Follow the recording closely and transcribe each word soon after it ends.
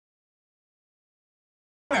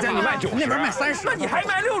你卖90，那边卖30，那你还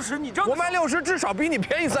卖60，你挣我卖60，至少比你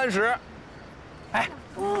便宜30。哎，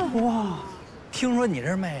哇，听说你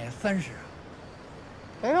这卖30，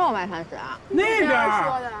谁说我卖30啊？那边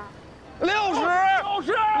说的。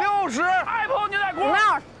60，爱泡牛仔裤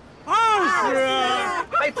20，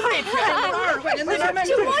哎，太便宜了，20块钱，那边卖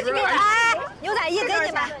60。哎，牛仔衣给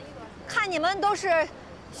你们，看你们都是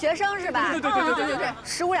学生是吧？对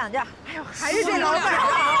，15两件。哎呦，还是这老板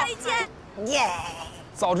1件，耶！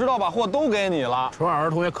早知道把货都给你了。纯儿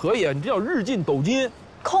同学可以啊，你这叫日进斗金。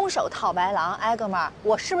空手套白狼，哎，哥们儿，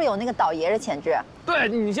我是不是有那个倒爷的潜质？对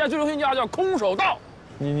你现在最流行叫空手道。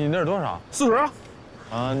你那是多少？40。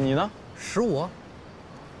啊，你呢？15。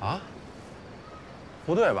啊？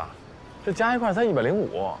不对吧？这加一块才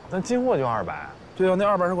105，咱进货就200。对啊，那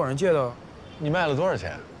200是管人借的。你卖了多少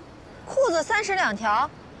钱？裤子32条，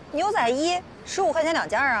牛仔衣15块钱2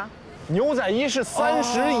件啊。牛仔衣是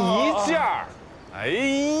31件。哎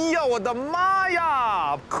呀，我的妈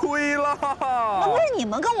呀，亏了！那不是你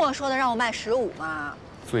们跟我说的让我卖15吗？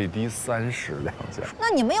最低30两件。那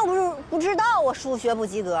你们又不是不知道我数学不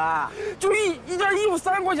及格。就一件衣服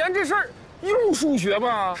30块钱这事儿，用数学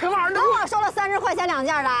吗？陈老师，跟我说了30块钱2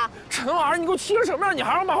件的。陈老师，你给我气成什么样？你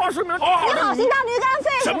还让把话说明？你好心当驴肝肺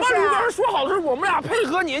什么驴肝？说好的是我们俩配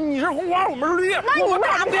合你，你是红花，我们是绿叶。那你们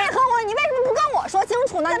俩配合我，你为什么不跟我说清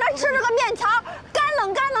楚呢？在那吃着个面条，干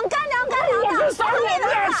冷干凉的。我跟三我们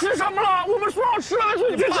俩吃什么了？我们说好吃了就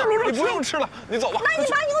你别吃了，你不用吃了，你走吧。那你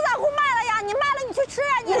把牛仔裤卖了呀？你卖了你去吃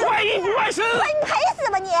啊！你卖艺不卖身。你赔死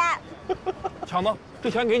吧你！强子，这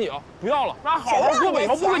钱给你啊，不要了，那好好过吧，以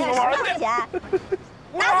后不跟你们玩了。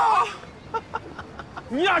拿走！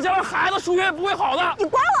你俩将来孩子数学也不会好的。你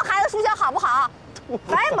管我孩子数学好不好？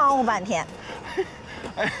白忙活半天。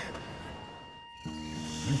哎，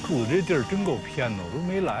你住的这地儿真够偏的，我都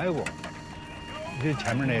没来过。你这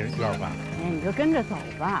前面那院吧？哎，你就跟着走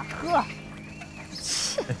吧，呵。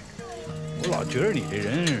我老觉得你这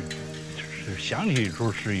人是想起一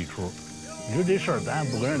出是一出。你说这事儿，咱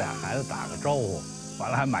也不跟人俩孩子打个招呼，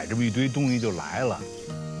完了还买这么一堆东西就来了。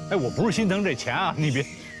哎，我不是心疼这钱啊，你别。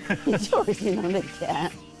你就是心疼这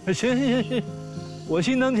钱。行，我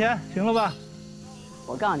心疼钱，行了吧？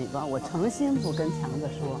我告诉你吧，我诚心不跟强子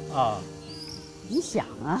说啊。你想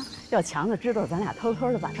啊，要强子知道咱俩偷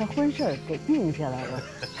偷的把他婚事给定下来了，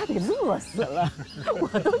他得乐死了。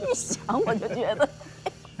我都一想我就觉得。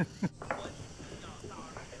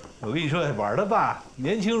我跟你说，婉儿他爸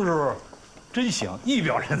年轻时候真行，一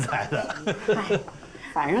表人才的。哎，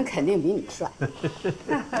反正肯定比你帅。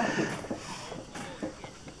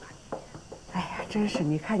哎呀，真是，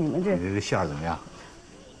你看你们这，你这个馅儿怎么样？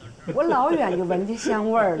我老远就闻见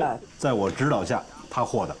香味儿了。在我指导下，他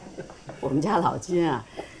和的。我们家老金啊，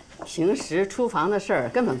平时厨房的事儿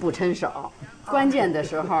根本不抻手，关键的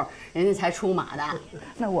时候人家才出马的。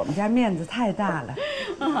那我们家面子太大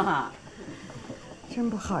了，真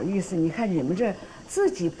不好意思。你看你们这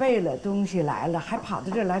自己备了东西来了，还跑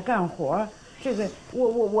到这来干活，这个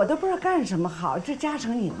我都不知道干什么好。这家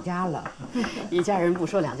成你们家了，一家人不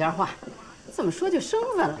说两家话，这么说就生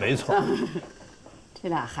分了。没错，这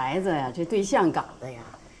俩孩子呀，这对象搞的呀。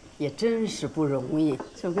也真是不容易，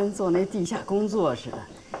就跟做那地下工作似的。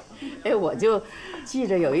哎，我就记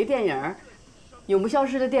着有一电影《永不消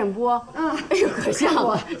失的电波》啊，哎呦，可像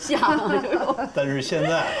了，像。但是现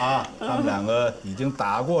在啊，他们两个已经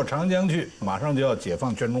打过长江去，马上就要解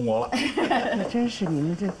放全中国了。真是你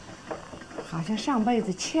们这，好像上辈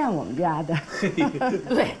子欠我们家的。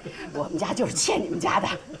对，我们家就是欠你们家的。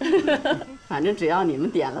反正只要你们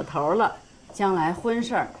点了头了，将来婚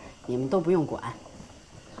事儿你们都不用管。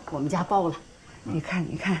我们家包了，你看，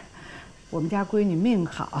我们家闺女命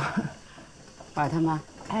好。婉儿他妈，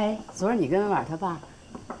哎，昨儿你跟婉儿他爸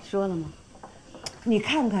说了吗？你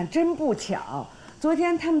看看，真不巧，昨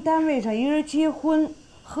天他们单位上一人结婚，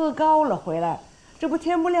喝高了回来，这不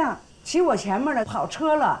天不亮，骑我前面的跑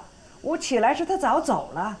车了。我起来时他早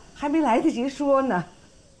走了，还没来得及说呢。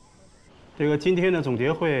这个今天的总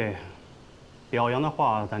结会，表扬的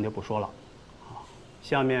话咱就不说了，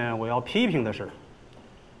下面我要批评的是。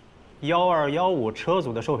1215车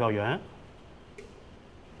组的售票员，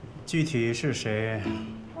具体是谁，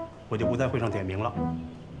我就不在会上点名了。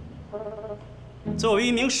作为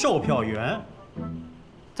一名售票员，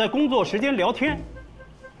在工作时间聊天，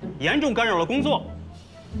严重干扰了工作，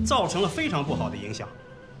造成了非常不好的影响。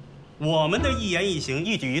我们的一言一行、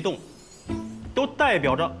一举一动，都代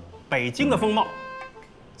表着北京的风貌。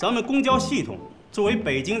咱们公交系统作为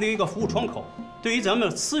北京的一个服务窗口，对于咱们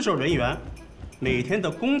私售人员。每天的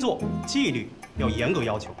工作纪律要严格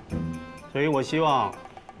要求，所以我希望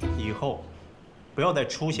以后不要再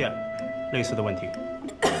出现类似的问题。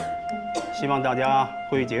希望大家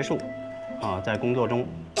会议结束，在工作中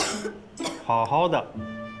好好的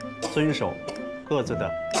遵守各自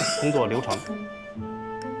的工作流程。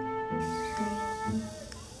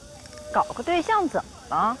搞个对象怎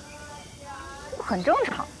么了？很正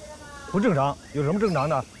常。不正常？有什么正常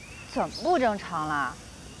的？怎么不正常啦？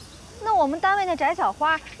那我们单位那翟小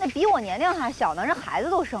花，那比我年龄还小呢，人孩子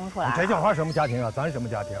都生出来了。翟小花什么家庭啊？咱什么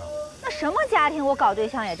家庭？那什么家庭，我搞对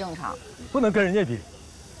象也正常。不能跟人家比，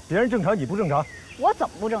别人正常你不正常。我怎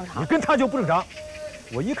么不正常？你跟他就不正常，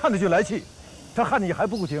我一看他就来气，他害你还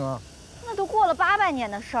不够轻啊？那都过了800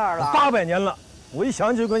年的事儿了。800年了，我一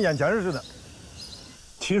想起就跟眼前似的。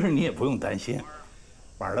其实你也不用担心，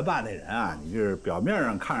玩他爸那人啊，你就是表面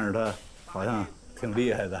上看着他好像挺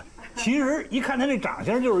厉害的，其实一看他这长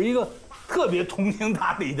相就是一个特别通情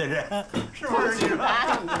达理的人，是不是？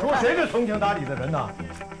说谁是通情达理的人呢？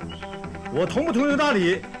我通不通情达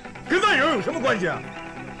理，跟外人有什么关系啊？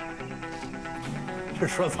这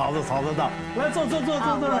说曹操，曹操到，来坐。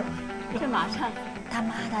这马上。大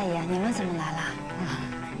妈大爷，你们怎么来了？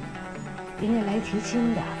人家来提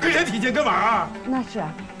亲的。跟谁提亲？跟婉儿？那是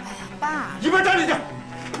啊。哎呀，爸，一边站着去！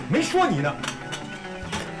没说你呢。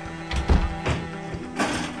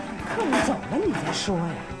客人走了你再说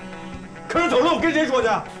呀。客人走了，我跟谁说去？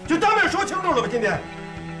就当面说清楚了吧？今天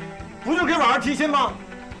不就给婉儿提亲吗？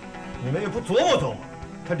你们也不琢磨琢磨，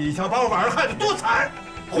他李强把我婉儿害得多惨，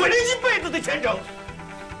毁了一辈子的前程。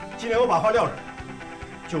今天我把话撂这儿，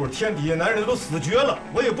就是天底下男人都死绝了，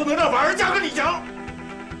我也不能让婉儿嫁给李强。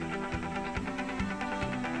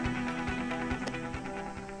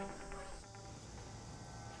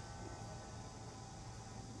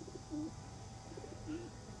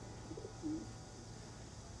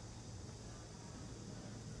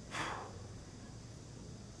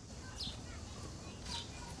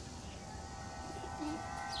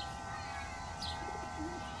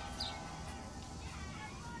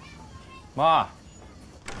妈，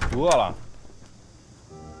饿了，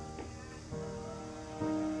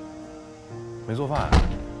没做饭。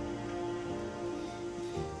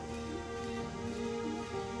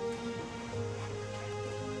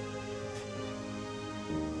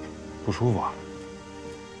不舒服啊？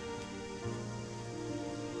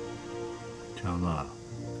强子，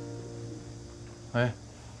哎，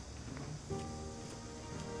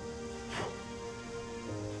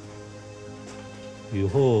以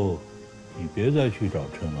后你别再去找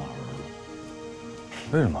陈老师了。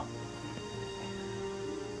为什么？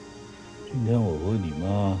今天我和你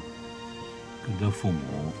妈跟他父母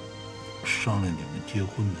商量你们结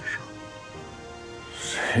婚的事儿。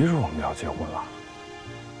谁说我们要结婚了？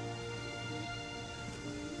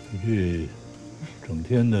你这整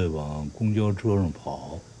天的往公交车上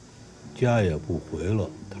跑，家也不回了，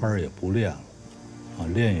摊儿也不练了，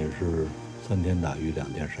练也是3天打鱼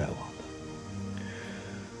2天晒网的。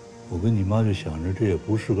我跟你妈就想着这也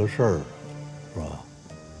不是个事儿，是吧？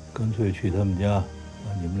干脆去他们家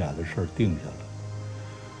把你们俩的事儿定下来。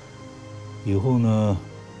以后呢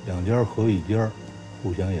，2家合1家，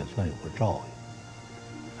互相也算有个照应。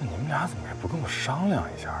那你们俩怎么也不跟我商量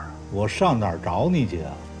一下啊？我上哪儿找你去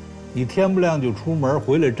啊？你天不亮就出门，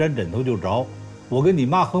回来沾枕头就着。我跟你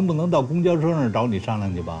妈横不能到公交车上找你商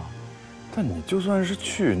量去吧？但你就算是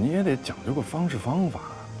去，你也得讲究个方式方法。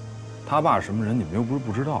他爸什么人，你们又不是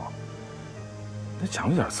不知道，得讲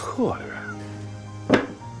究点策略。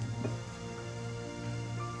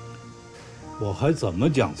我还怎么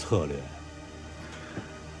讲策略？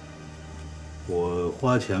我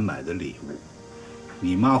花钱买的礼物，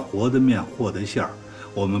你妈和的面和的馅儿，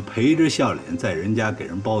我们陪着笑脸在人家给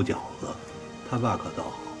人包饺子。他爸可倒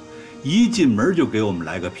好，一进门就给我们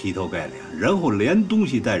来个劈头盖脸，然后连东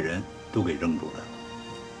西带人都给扔出来了。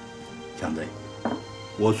强子，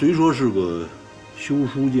我虽说是个修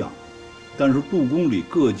书匠，但是故宫里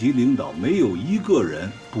各级领导没有一个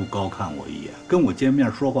人不高看我一眼，跟我见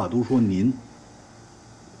面说话都说您。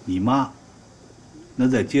你妈那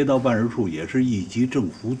在街道办事处也是一级政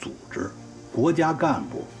府组织，国家干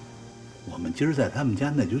部，我们今儿在他们家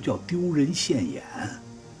那就叫丢人现眼。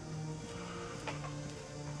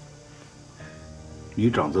你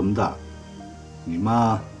长这么大，你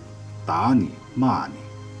妈打你骂你，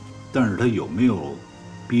但是她有没有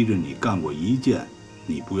逼着你干过一件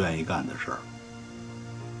你不愿意干的事儿？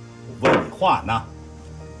我问你话呢？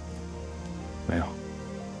没有。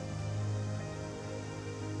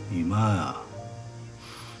你妈呀，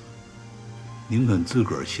宁肯自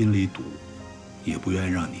个儿心里堵，也不愿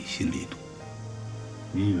意让你心里堵。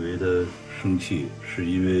你以为她生气是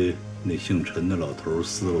因为那姓陈的老头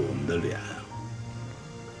撕了我们的脸啊？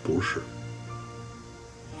不是，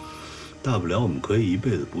大不了我们可以一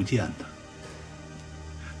辈子不见他。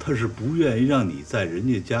他是不愿意让你在人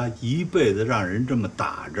家家一辈子让人这么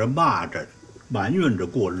打着骂着、埋怨着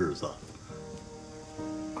过日子。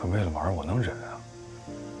可为了玩，我能忍啊。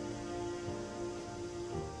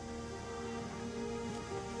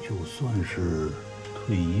就算是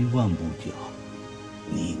退一万步讲，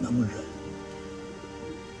你能忍，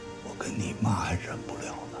我跟你妈还忍不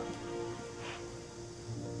了呢。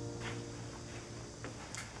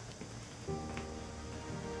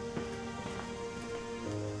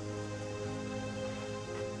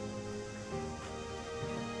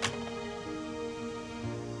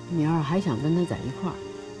你要是还想跟他在一块儿，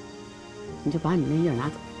你就把你那印拿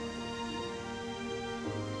走。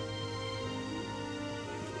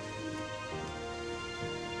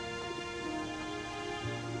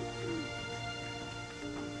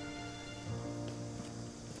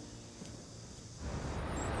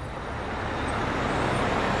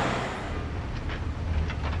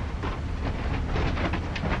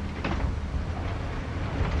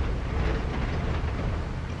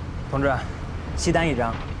同志，西单一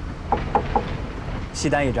张。西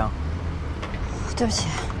单一张。对不起，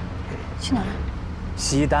去哪儿？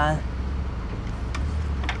西单。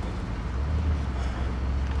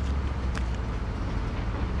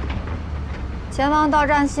前方到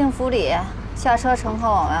站幸福里，下车乘客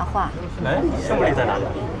往外换。哎，幸福里在哪里？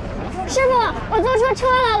师傅，我坐错车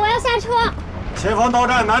了，我要下车。前方到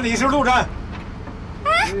站南礼士路站。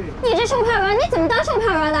哎，你这售票员，你怎么当售票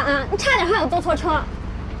员的啊？你差点害我坐错车，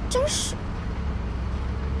真是。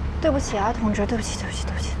对不起啊，同志，对不起，对不起，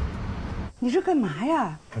对不起。你这干嘛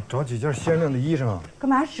呀？找几件鲜亮的衣裳，干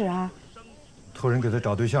嘛使啊？托人给他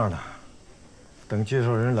找对象呢。等介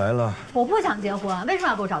绍人来了，我不想结婚，为什么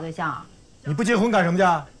要给我找对象？你不结婚干什么去？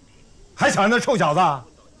还想着那臭小子？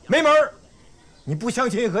没门儿！你不相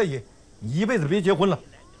亲也可以，你一辈子别结婚了。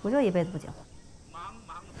我就一辈子不结婚。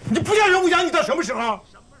你不养人，我养你到什么时候？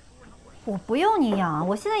我不用你养，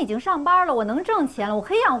我现在已经上班了，我能挣钱了，我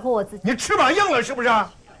可以养活我自己。你翅膀硬了是不是？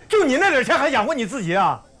就你那点钱还养活你自己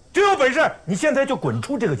啊？真有本事，你现在就滚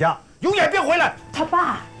出这个家，永远别回来！他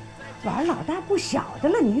爸，玩老大不小的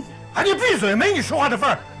了，你你闭嘴，没你说话的份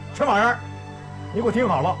儿。陈婉儿，你给我听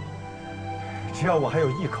好了，只要我还有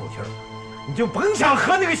一口气儿，你就甭想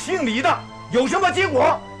和那个姓李的有什么结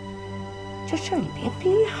果。这事儿你别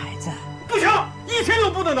逼孩子。不行，一天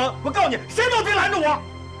都不能！我告诉你，谁都别拦着我。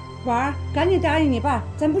婉儿，赶紧答应你爸，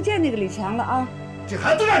咱不见那个李强了啊！这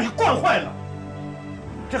孩子都让你惯坏了。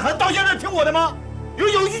这孩子到现在听我的吗？有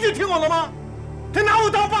一句听我的吗？他拿我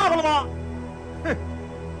当爸爸了吗？哼，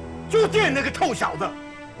就见那个臭小子，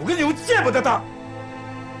我跟你说见不得他。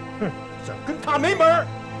哼，想跟他没门儿。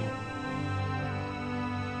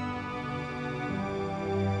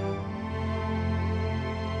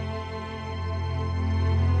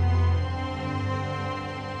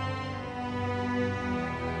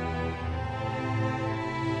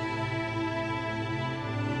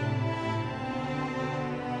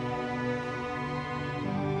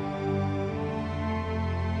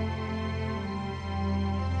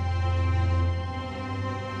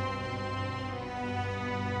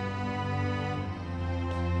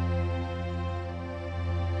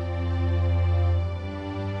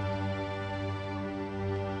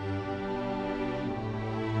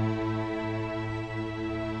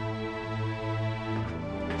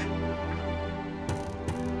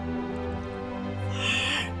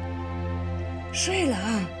睡了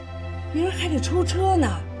啊，明儿还得抽车呢，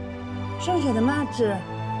剩下的妈吃。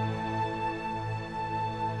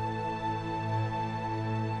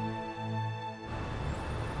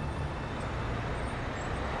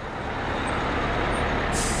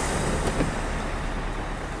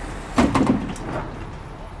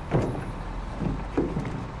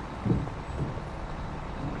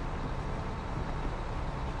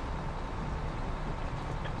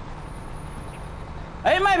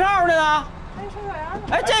哎，卖票的呢？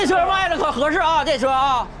哎，这车卖的可合适啊！这车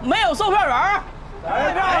啊，没有售票员，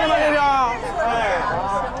卖票的吗？这票？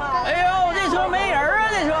哎呦，这车没人啊！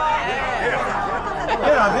这车。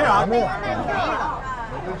别嚷！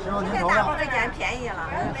现在大伙都捡便宜了。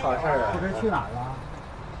好事啊！不知去哪儿了？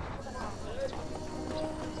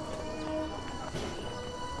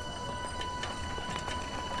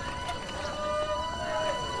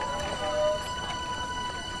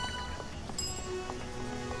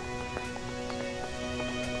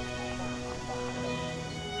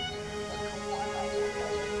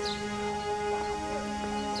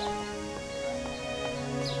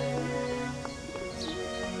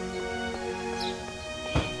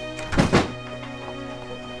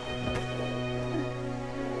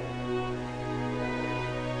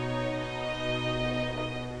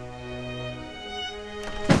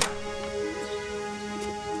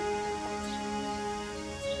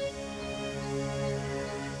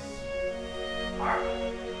儿，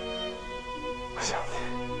我想你。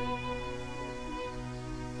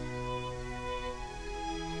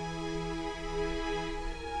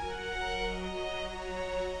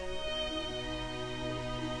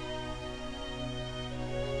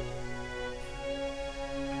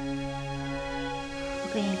我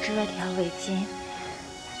给你织了条围巾，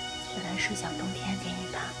本来是想冬天给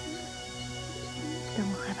你的，但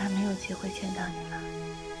我害怕没有机会见到你了。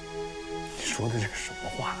你说的这是什么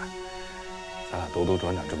话呀？咱俩兜兜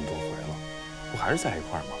转转这么多回了，不还是在一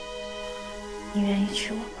块儿吗？你愿意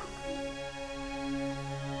娶我吗？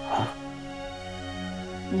啊？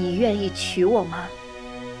你愿意娶我吗？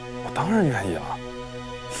我当然愿意了。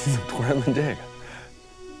你怎么突然问这个？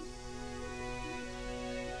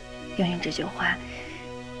愿意这句话，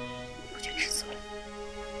我就知足了。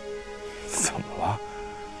怎么了？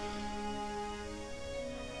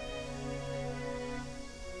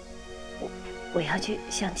我要去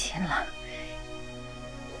相亲了，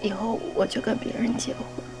以后我就跟别人结婚。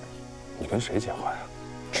你跟谁结婚啊？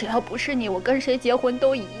只要不是你，我跟谁结婚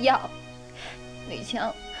都一样。吕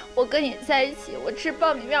强，我跟你在一起，我吃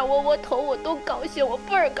苞米面窝窝头我都高兴，我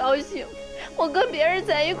倍儿高兴。我跟别人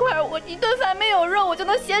在一块儿，我一顿饭没有肉，我就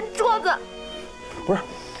能掀桌子。不是，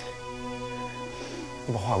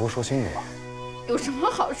你把话给我说清楚了。有什么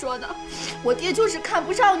好说的？我爹就是看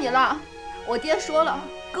不上你了。我爹说了，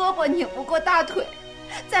胳膊拧不过大腿，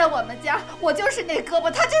在我们家，我就是那胳膊，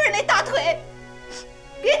他就是那大腿。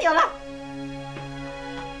别拧了！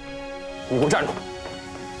你给我站住！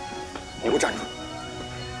你给我站住！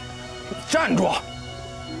你站住！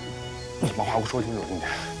你把话给我说清楚，今天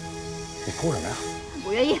你哭什么呀？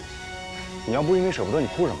不愿意。你要不是因为舍不得，你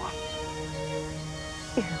哭什么？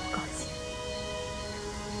别让我高兴。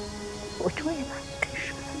我终于把你给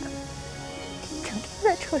舍了。你整天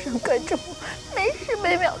在车上跟着我，没时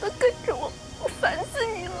没秒的跟着我，我烦死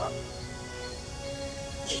你了。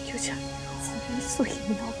你就像自然素饮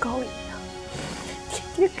药膏一样，天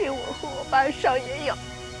天给我和我爸上眼药。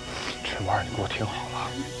这玩意儿你给我听好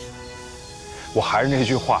了，我还是那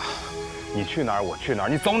句话，你去哪儿我去哪儿，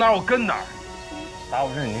你走哪儿我跟哪儿。打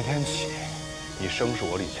我认你那天起，你生是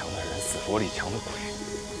我李强的人，死是我李强的鬼。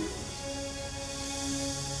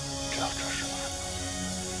知道这是吗？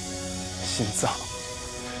心脏，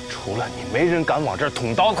除了你，没人敢往这儿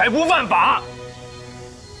捅刀子，还不犯法。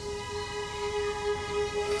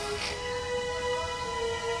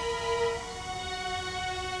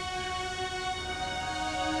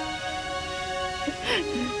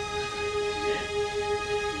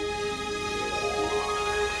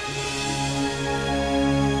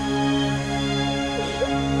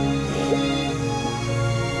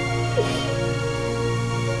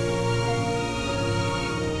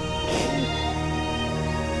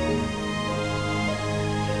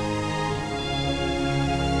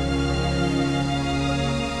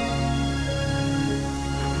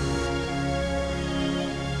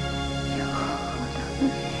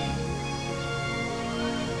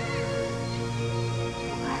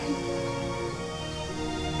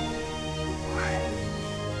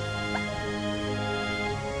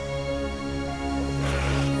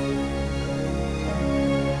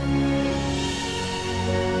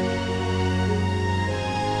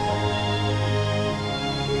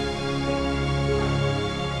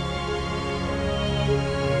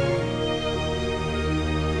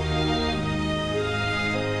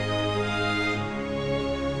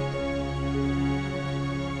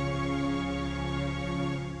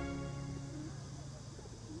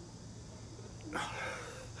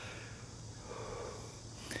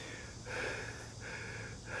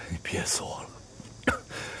憋死我了！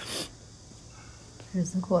日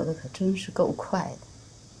子过得可真是够快的。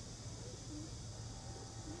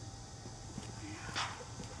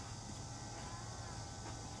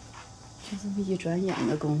就这么一转眼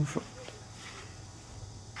的功夫，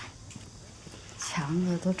强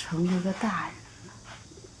子都成了个大人了。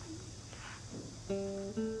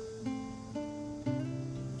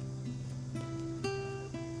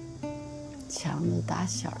强子打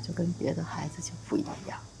小就跟别的孩子就不一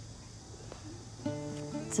样。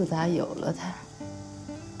自打有了他，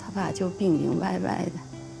他爸就病病歪歪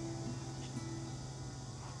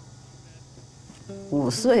的。5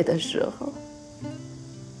岁的时候，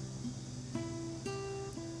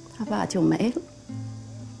他爸就没了。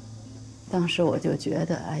当时我就觉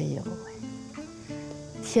得，哎呦喂，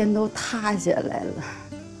天都塌下来了。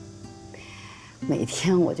每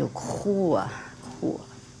天我就哭啊哭啊，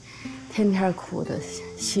天天哭得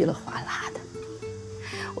稀里哗啦的。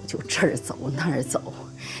我就这儿走那儿走，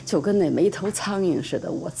就跟那没头苍蝇似的，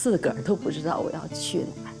我自个儿都不知道我要去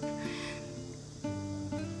哪儿。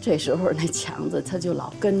这时候那强子他就老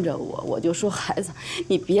跟着我，我就说孩子，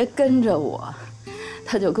你别跟着我。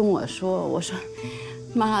他就跟我说，我说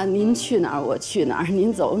妈，您去哪儿我去哪儿，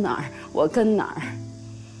您走哪儿我跟哪儿。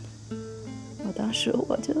我当时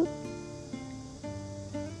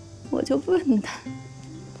我就问他，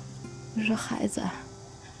我说孩子，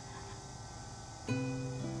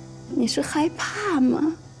你是害怕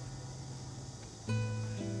吗？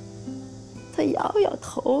他摇摇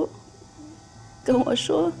头，跟我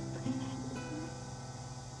说，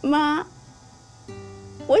妈，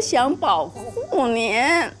我想保护您。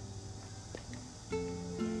哎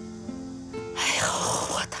呦，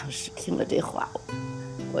我当时听了这话，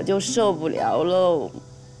我就受不了喽。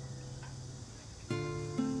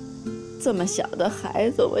这么小的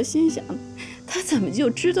孩子，我心想，他怎么就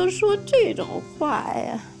知道说这种话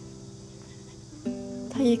呀？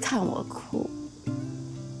他一看我哭，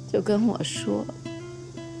就跟我说：“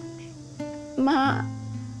妈，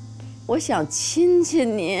我想亲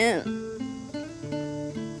亲您。”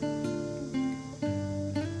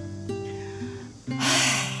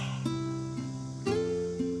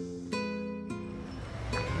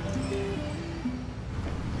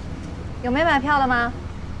有没买票的吗？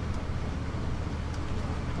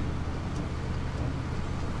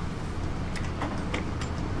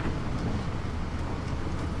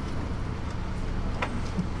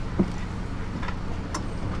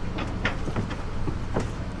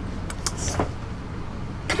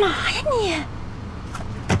干嘛呀你？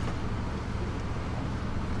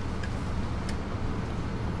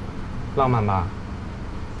浪漫吧？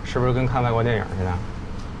是不是跟看外国电影似的？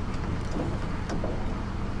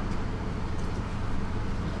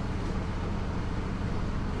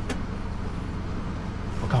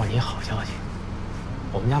我告诉你好消息，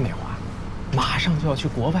我们家美华马上就要去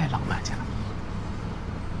国外浪漫去了。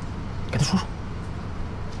给她说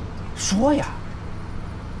说。说呀。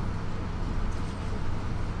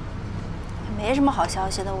没什么好消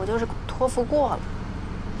息的，我就是托付过了。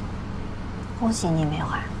恭喜你，梅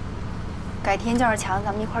花。改天叫着强子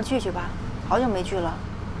咱们一块儿聚聚吧，好久没聚了。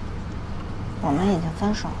我们已经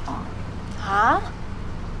分手了。啊？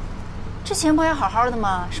之前不还好好的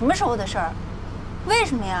吗？什么时候的事儿？为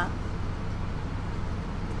什么呀？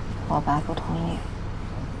我爸不同意。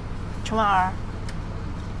陈婉儿，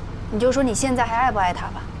你就说你现在还爱不爱他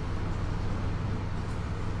吧。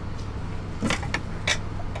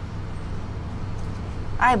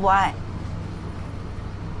爱不爱？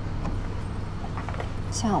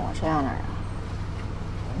像我这样的人，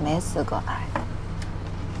没资格爱。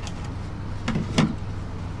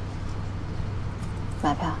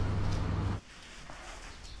买票。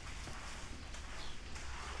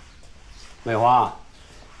美华，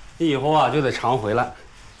你以后啊就得常回来，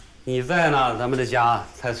你在呢，咱们的家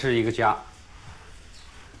才是一个家。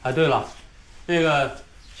哎，对了，那个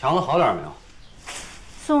强子好点没有？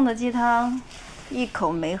送的鸡汤，一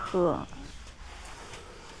口没喝。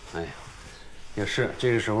哎呀，也是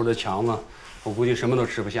这个时候的强子，我估计什么都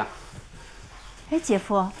吃不下。哎，姐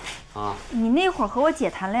夫，啊，你那会儿和我姐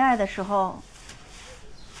谈恋爱的时候，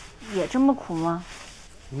也这么苦吗？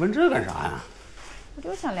你问这干啥呀？我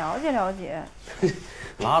就想了解了解。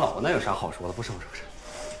拉倒，那有啥好说的？不是。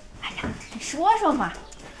哎呀，你说说嘛。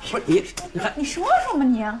不是你还你说说嘛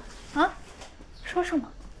你啊，说说嘛。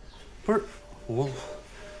不是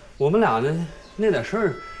我们俩的那点事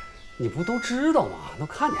儿，你不都知道吗？都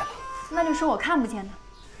看见了。那就说我看不见的。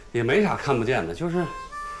也没啥看不见的，就是，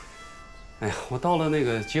哎呀，我到了那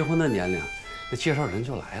个结婚的年龄，那介绍人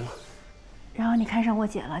就来了。然后你看上我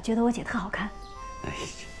姐了，觉得我姐特好看。哎，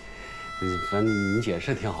反正你姐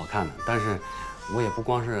是挺好看的，但是我也不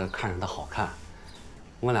光是看上她好看。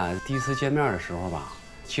我俩第一次见面的时候吧，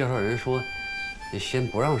介绍人说，先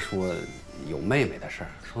不让说有妹妹的事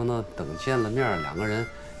儿，说呢等见了面，两个人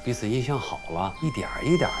彼此印象好了，一点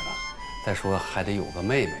一点的，再说还得有个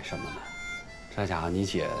妹妹什么的。这家伙你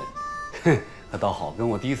姐，可倒好，跟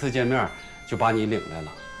我第一次见面就把你领来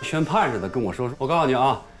了，宣判似的跟我说，我告诉你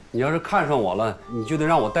啊，你要是看上我了，你就得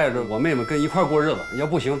让我带着我妹妹跟一块过日子，要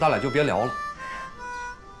不行咱俩就别聊了。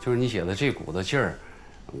就是你姐的这股子劲儿，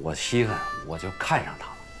我稀罕，我就看上她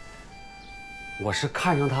了。我是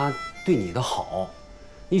看上她对你的好，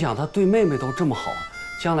你想她对妹妹都这么好，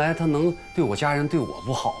将来她能对我家人对我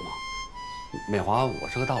不好吗？美华，我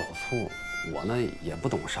是个大老粗，我呢也不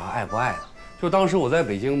懂啥爱不爱的。就当时我在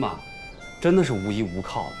北京吧，真的是无依无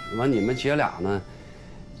靠的。完，你们姐俩呢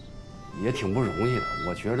也挺不容易的，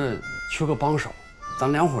我觉着缺个帮手，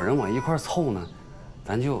咱两伙人往一块凑呢，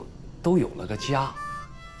咱就都有了个家。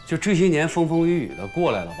就这些年风风雨雨的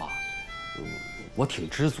过来了吧，我挺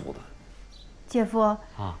知足的。姐夫啊，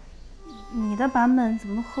你的版本怎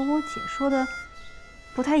么和我姐说的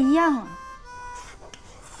不太一样啊。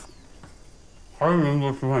还是人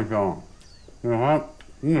多吃饭香。女孩，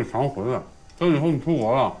你得常回来。等以后你出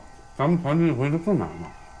国了，咱们团聚一回就更难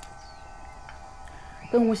了。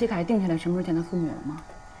跟吴锡凯定下来什么时候见他父母了吗？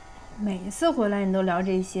每次回来你都聊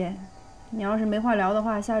这些，你要是没话聊的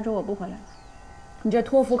话，下周我不回来了。你这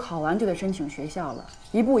托福考完就得申请学校了，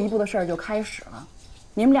一步一步的事儿就开始了。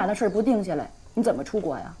你们俩的事儿不定下来，你怎么出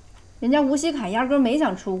国呀？人家吴锡凯压根没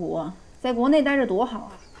想出国，在国内待着多好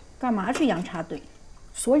啊，干嘛去洋插队？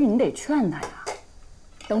所以你得劝他呀。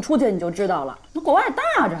等出去你就知道了，那国外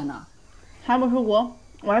大着呢。还不出国，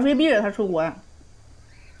我还非逼着他出国呀？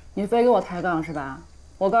你非给我抬杠是吧？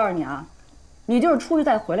我告诉你啊，你就是出去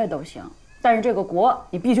再回来都行，但是这个国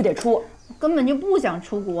你必须得出。我根本就不想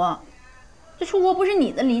出国，这出国不是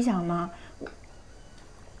你的理想吗？我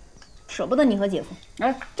舍不得你和姐夫。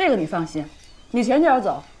哎，这个你放心，你前脚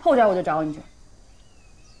走，后脚我就找你去。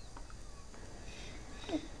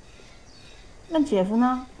那姐夫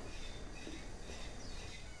呢？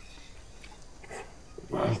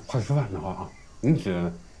快吃饭，小花啊！你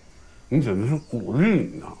姐那是鼓励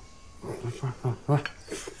你呢。来。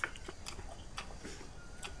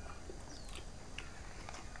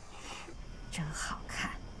真好看。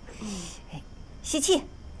哎，吸气。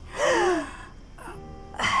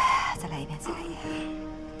再来一遍，再来一遍。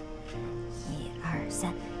1、2、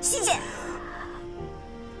3，吸气。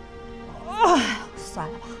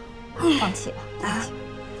算了吧，放弃吧。啊，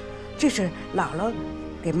这是姥姥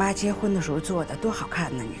给妈结婚的时候做的，多好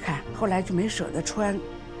看呢！你看，后来就没舍得穿，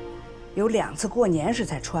有2次过年时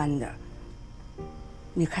才穿的。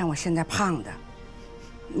你看我现在胖的，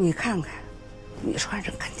你看看，你穿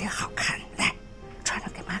上肯定好看。来，穿上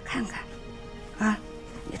给妈看看，啊，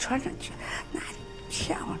你穿上去那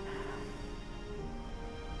漂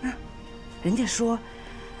亮。啊，人家说，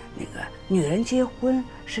那个女人结婚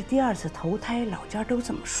是第2次投胎，老家都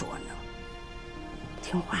这么说呢。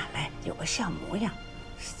听话，来，有个笑模样。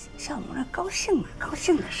笑模样高兴啊，高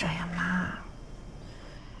兴的事。哎呀妈，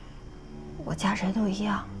我嫁谁都一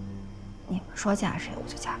样，你们说嫁谁我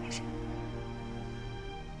就嫁给谁。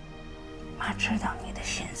妈知道你的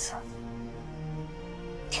心思，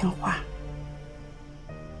听话。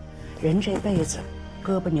人这辈子，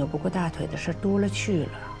胳膊扭不过大腿的事多了去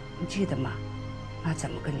了，你记得吗？妈怎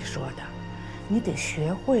么跟你说的？你得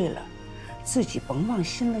学会了，自己甭往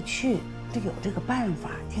心了去，得有这个办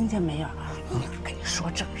法，听见没有？我跟你说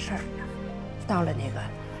正事儿呢。到了那个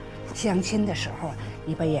相亲的时候，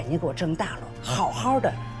你把眼睛给我睁大了，好好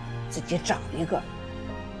的自己找一个。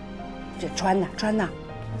这穿呐，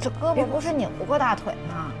这胳膊不是拧不过大腿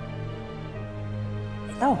吗？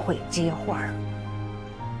你倒会接话儿。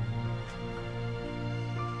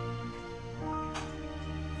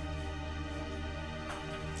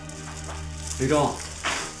梅州，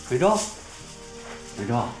那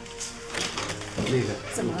个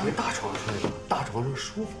怎么了？回大床上睡吧，大床上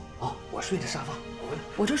舒服啊。我睡这沙发，回来。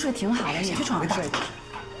我这睡挺好的，你去床上睡。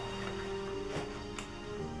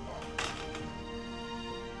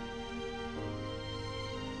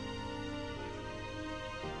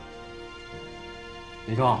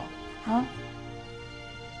梅州啊，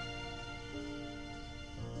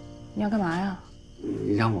你要干嘛呀？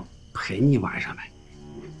你让我陪你晚上呗，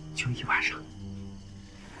就一晚上。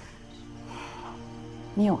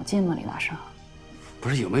你有劲吗，李大胜？不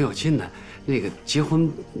是有没有劲呢？那个结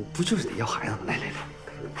婚不就是得要孩子吗？来。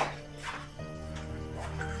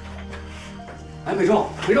哎，美忠，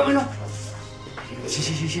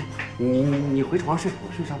行，你回床上睡，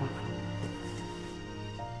我睡沙发。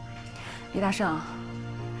李大胜，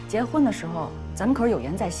结婚的时候咱们可是有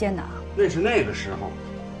言在先的啊。那是那个时候，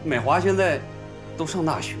美华现在都上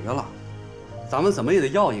大学了，咱们怎么也得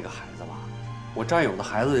要一个孩子吧？我战友的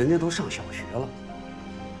孩子人家都上小学了。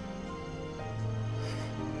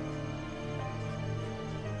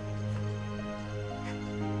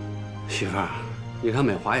媳妇儿，你看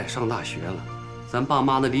美华也上大学了，咱爸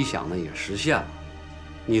妈的理想呢也实现了，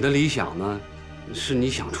你的理想呢，是你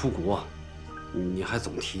想出国，你还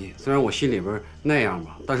总提。虽然我心里边那样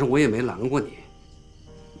吧，但是我也没拦过你。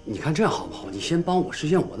你看这样好不好？你先帮我实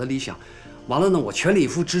现我的理想，完了呢，我全力以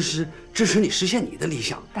赴支持你实现你的理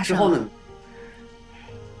想。之后呢，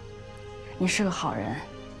你是个好人，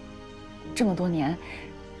这么多年，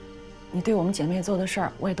你对我们姐妹做的事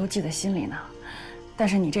儿，我也都记在心里呢。但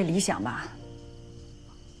是你这理想吧，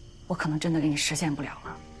我可能真的给你实现不了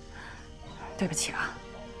了。对不起啊，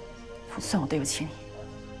算我对不起你。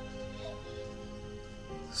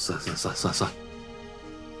算，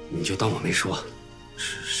你就当我没说。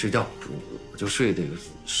睡觉，我就睡这个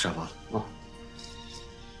沙发了啊。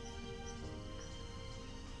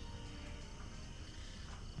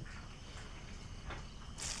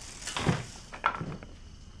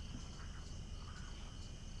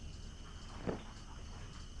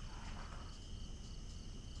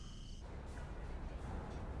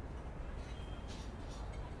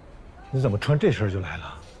你怎么穿这身就来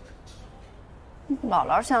了？姥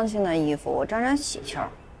姥相亲的衣服，我沾沾喜气儿。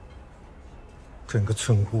跟个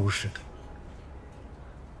村姑似的。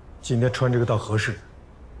今天穿这个倒合适。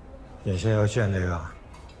眼线要见这个，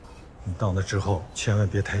你到那之后千万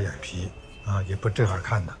别抬眼皮啊，也不正眼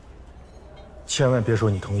看他，千万别说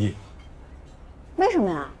你同意。为什么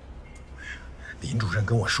呀？林主任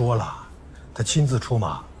跟我说了，他亲自出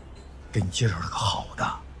马，给你介绍了个好的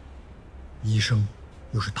医生，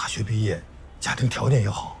又是大学毕业，家庭条件也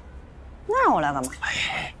好。那让我来干嘛？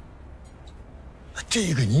哎，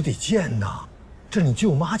这个你得见呐，这你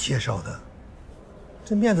舅妈介绍的，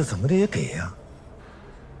这面子怎么的也给呀。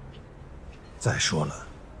再说了，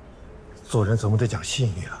做人怎么得讲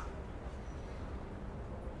信誉啊。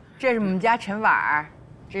这是我们家陈婉儿，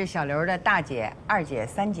这是小刘的大姐、二姐、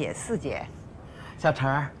三姐、四姐。小陈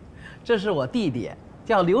儿，这是我弟弟，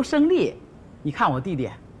叫刘胜利。你看我弟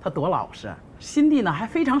弟，他多老实，心地呢还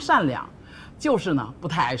非常善良，就是呢不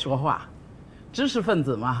太爱说话，知识分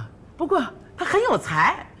子嘛。不过他很有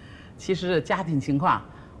才。其实家庭情况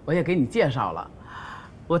我也给你介绍了，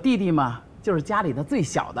我弟弟嘛就是家里的最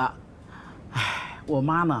小的。唉，我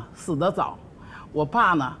妈呢死得早，我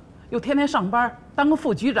爸呢又天天上班当个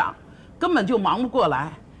副局长，根本就忙不过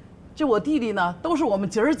来。这我弟弟呢都是我们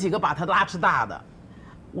姐儿几个把他拉扯大的，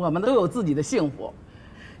我们都有自己的幸福。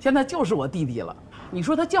现在就是我弟弟了，你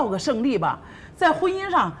说他叫个胜利吧，在婚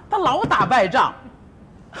姻上他老打败仗。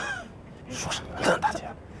说什么呢，大姐？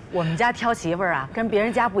我们家挑媳妇儿啊，跟别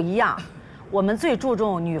人家不一样，我们最注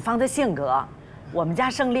重女方的性格。我们家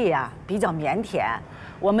胜利啊比较腼腆，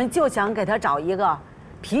我们就想给他找一个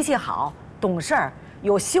脾气好、懂事儿、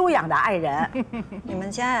有修养的爱人。你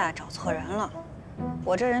们家呀找错人了，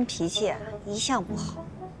我这人脾气一向不好，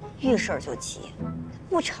遇事儿就急，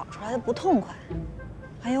不吵出来的不痛快。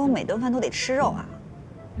还有我每顿饭都得吃肉啊，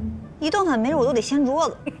一顿饭没肉我都得掀桌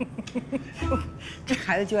子。这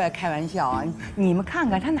孩子就爱开玩笑啊！你们看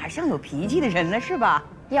看他哪像有脾气的人呢，是吧？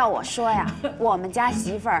要我说呀，我们家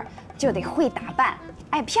媳妇儿就得会打扮，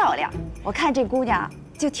爱漂亮。我看这姑娘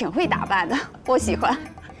就挺会打扮的，我喜欢。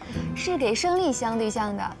是给胜利相对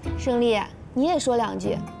象的，胜利，你也说两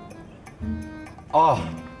句。哦，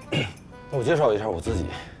那我介绍一下我自己，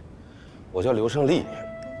我叫刘胜利。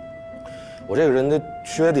我这个人的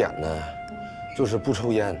缺点呢，就是不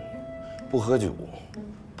抽烟，不喝酒，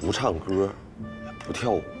不唱歌，不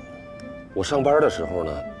跳舞。我上班的时候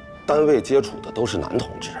呢，单位接触的都是男同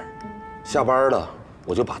志，下班了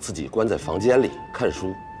我就把自己关在房间里看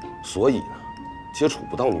书，所以呢，接触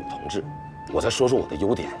不到女同志。我再说说我的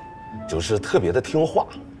优点，就是特别的听话，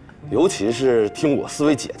尤其是听我4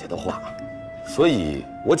位姐姐的话，所以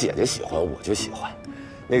我姐姐喜欢我就喜欢。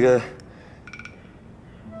那个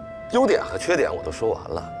优点和缺点我都说完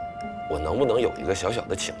了，我能不能有一个小小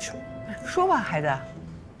的请求？说吧，孩子。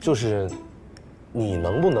就是你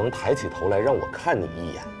能不能抬起头来让我看你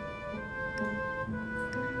一眼？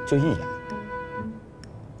就一眼。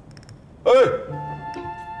哎，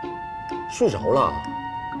睡着了。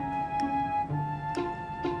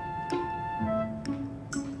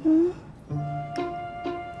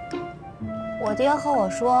我爹和我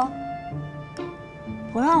说，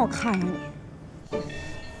不让我看着你。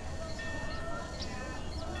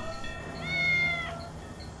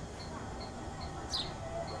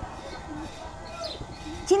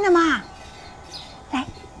真的吗？来，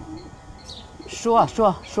说。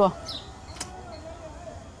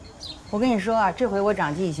我跟你说啊，这回我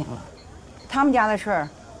长记性了，他们家的事儿，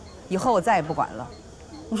以后我再也不管了。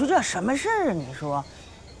你说这什么事儿啊？你说，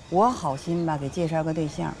我好心吧给介绍个对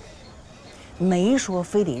象，没说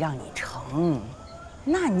非得让你成，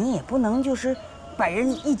那你也不能就是把人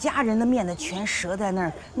一家人的面子全折在那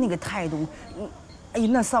儿，那个态度，哎呀，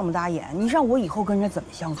那丧不打眼。你让我以后跟人怎么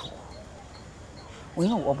相处？我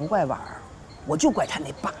因为我不怪婉儿，我就怪他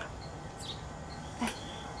那爸。哎，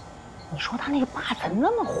你说他那个爸怎么那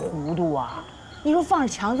么糊涂啊？你说放着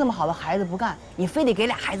强这么好的孩子不干，你非得给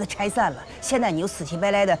俩孩子拆散了，现在你又死乞白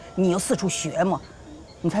赖的，你又四处学嘛？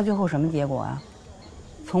你猜最后什么结果啊？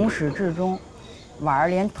从始至终，婉儿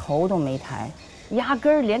连头都没抬，压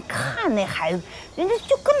根儿连看那孩子，人家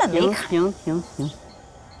就根本没看。行，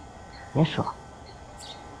别说，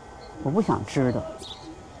我不想知道。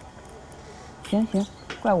行，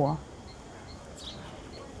怪我。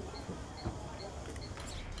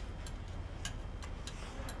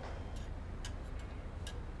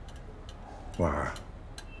婉儿，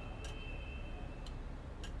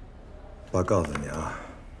爸告诉你啊，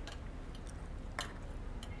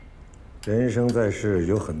人生在世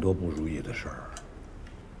有很多不如意的事儿，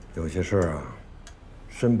有些事儿啊，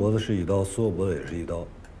伸脖子是一刀，缩脖子也是一刀，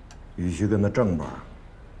与其跟他正吧，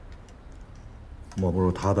莫不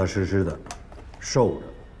如踏踏实实的受着，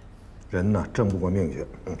人呢挣不过命去。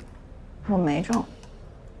我没挣，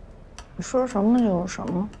你说什么就是什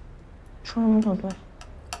么，说什么就对。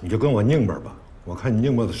你就跟我拧巴吧，我看你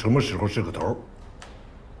拧巴到什么时候是个头。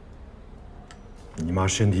你妈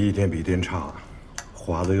身体一天比一天差，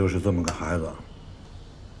华子又是这么个孩子，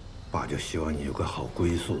爸就希望你有个好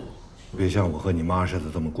归宿，别像我和你妈似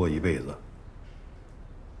的这么过一辈子。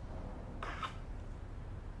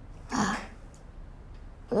爸，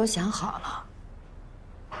我都想好了，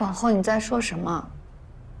往后你再说什么，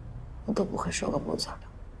我都不会说个不字的。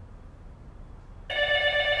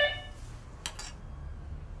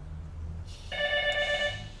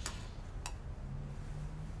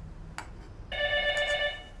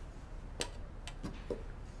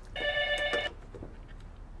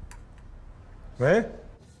喂，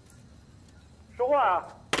说话啊！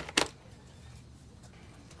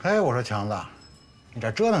嘿，我说强子，你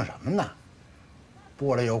这折腾什么呢？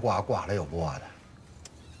拨了又挂，挂了又拨的。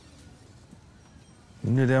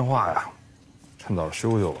您这电话呀，趁早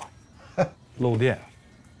修修吧，漏电。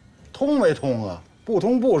通没通啊？不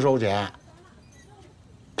通不收钱。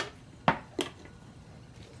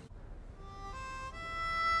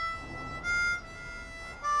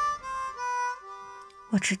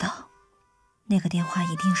我知道，那个电话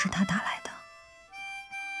一定是他打来的。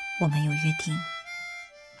我们有约定，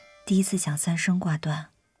第一次响3声挂断。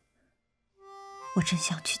我真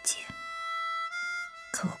想去接，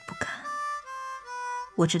可我不敢。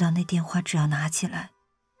我知道那电话只要拿起来，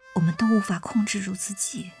我们都无法控制住自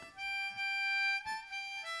己。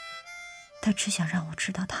他只想让我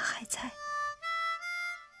知道他还在，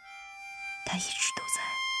他一直都在。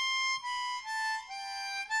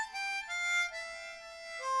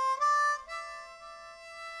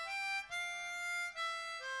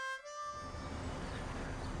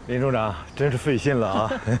林处长真是费心了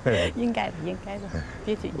啊！应该的，应该的，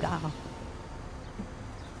别紧张啊。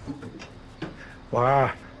婉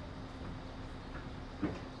儿，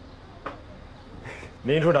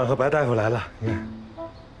林处长和白大夫来了，你看。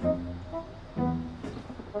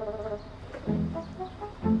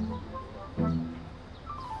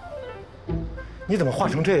你怎么化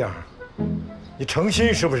成这样？你成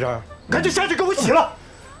心是不是？赶紧下去给我洗了！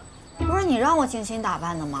不是你让我精心打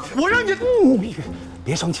扮的吗？我让你……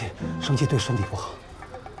别生气，生气对身体不好，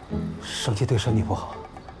生气对身体不好。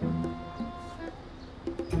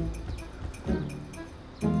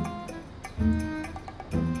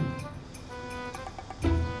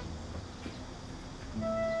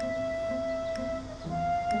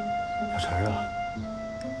小陈啊，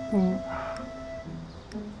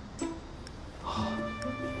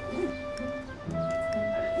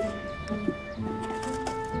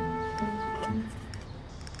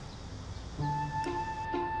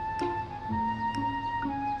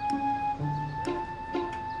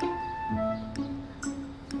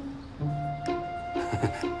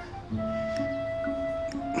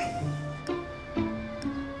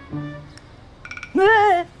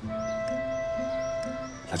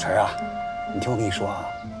小陈啊，你听我跟你说啊，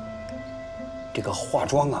这个化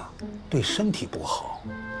妆啊，对身体不好。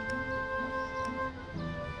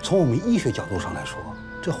从我们医学角度上来说，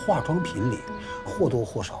这化妆品里或多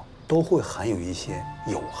或少都会含有一些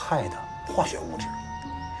有害的化学物质。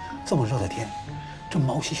这么热的天，这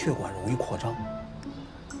毛细血管容易扩张，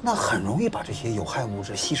那很容易把这些有害物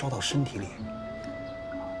质吸收到身体里。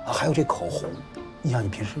啊，还有这口红，你想你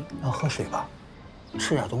平时要喝水吧，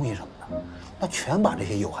吃点东西什么的，那全把这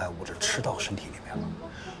些有害物质吃到身体里面了，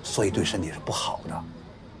所以对身体是不好的。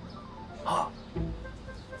啊，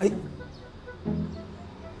哎，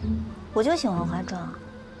我就喜欢化妆。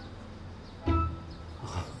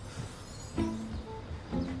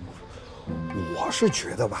我是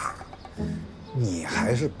觉得吧，你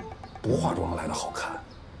还是不化妆来的好看。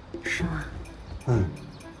是吗？嗯。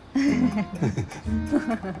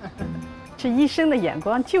这医生的眼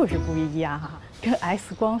光就是不一样哈，跟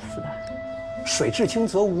X 光似的。水至清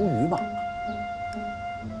则无鱼嘛。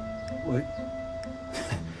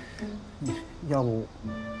要不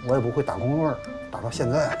我也不会打工味儿打到现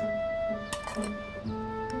在。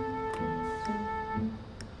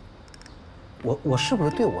我是不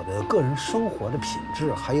是对我的个人生活的品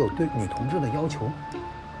质，还有对女同志的要求，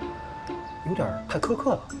有点太苛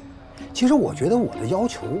刻了？其实我觉得我的要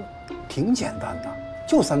求挺简单的，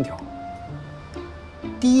就3条。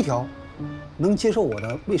第1条，能接受我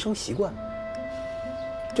的卫生习惯；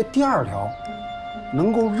这第2条，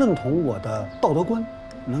能够认同我的道德观，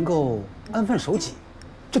能够安分守己；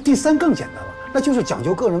这第3更简单了，那就是讲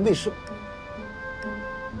究个人卫生。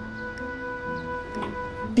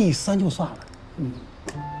第3就算了，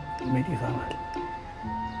没第3了。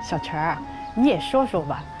小陈儿，你也说说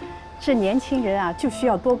吧。这年轻人啊，就需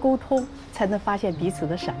要多沟通，才能发现彼此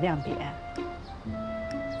的闪亮点。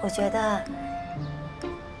我觉得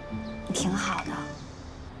挺好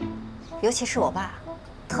的，尤其是我爸，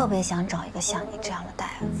特别想找一个像你这样的大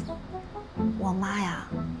夫。我妈呀，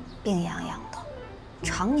病怏怏的，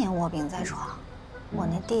常年卧病在床。我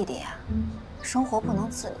那弟弟啊，生活不能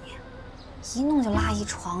自理，一弄就拉一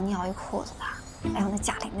床尿一裤子的。哎呦，那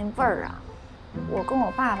家里那味儿啊！我跟我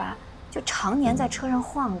爸爸就常年在车上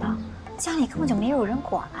晃荡，家里根本就没有人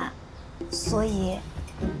管，所以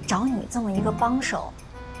找你这么一个帮手，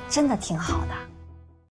真的挺好的。